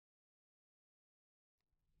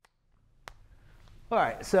All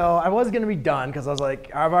right, so I was going to be done because I was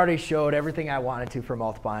like, I've already showed everything I wanted to for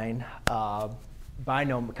multiplying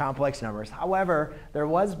complex numbers. However, there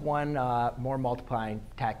was one more multiplying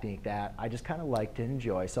technique that I just kind of like to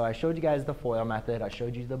enjoy. So I showed you guys the FOIL method. I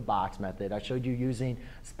showed you the box method. I showed you using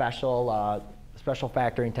special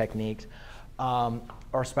factoring techniques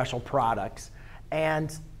or special products.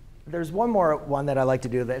 And there's one that I like to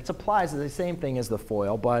do that applies to the same thing as the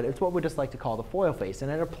FOIL, but it's what we just like to call the FOIL face. And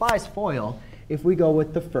it applies FOIL if we go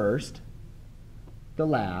with the first, the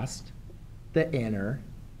last, the inner,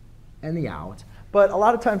 and the out. But a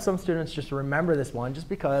lot of times some students just remember this one just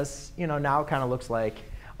because, you know, now it kind of looks like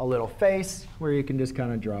a little face where you can just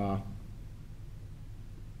kind of draw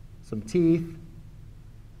some teeth,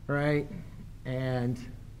 right? And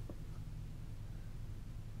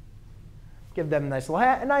give them a nice little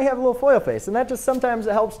hat, and now you have a little FOIL face. And that just sometimes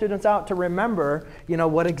it helps students out to remember, you know,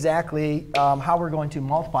 what exactly, how we're going to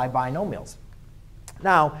multiply binomials.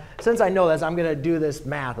 Now, since I know this, I'm going to do this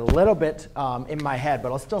math a little bit in my head,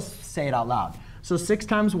 but I'll still say it out loud. So 6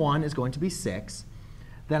 times 1 is going to be 6.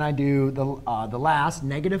 Then I do the last,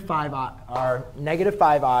 negative 5i, or negative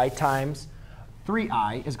 5i times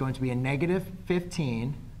 3i is going to be a negative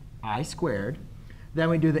 15i squared. Then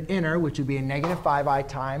we do the inner, which would be a negative 5i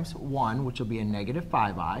times 1, which will be a negative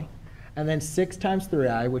 5i. And then 6 times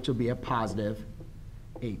 3i, which will be a positive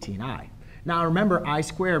 18i. Now remember, I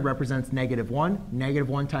squared represents negative 1. Negative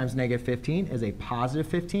 1 times negative 15 is a positive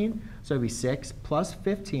 15. So it would be 6 plus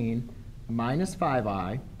 15 minus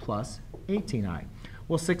 5i plus 18i.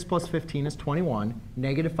 Well, 6 plus 15 is 21.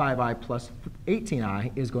 Negative 5i plus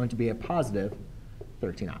 18i is going to be a positive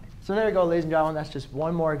 13i. So there you go, ladies and gentlemen. That's just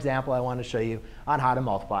one more example I wanted to show you on how to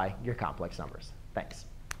multiply your complex numbers. Thanks.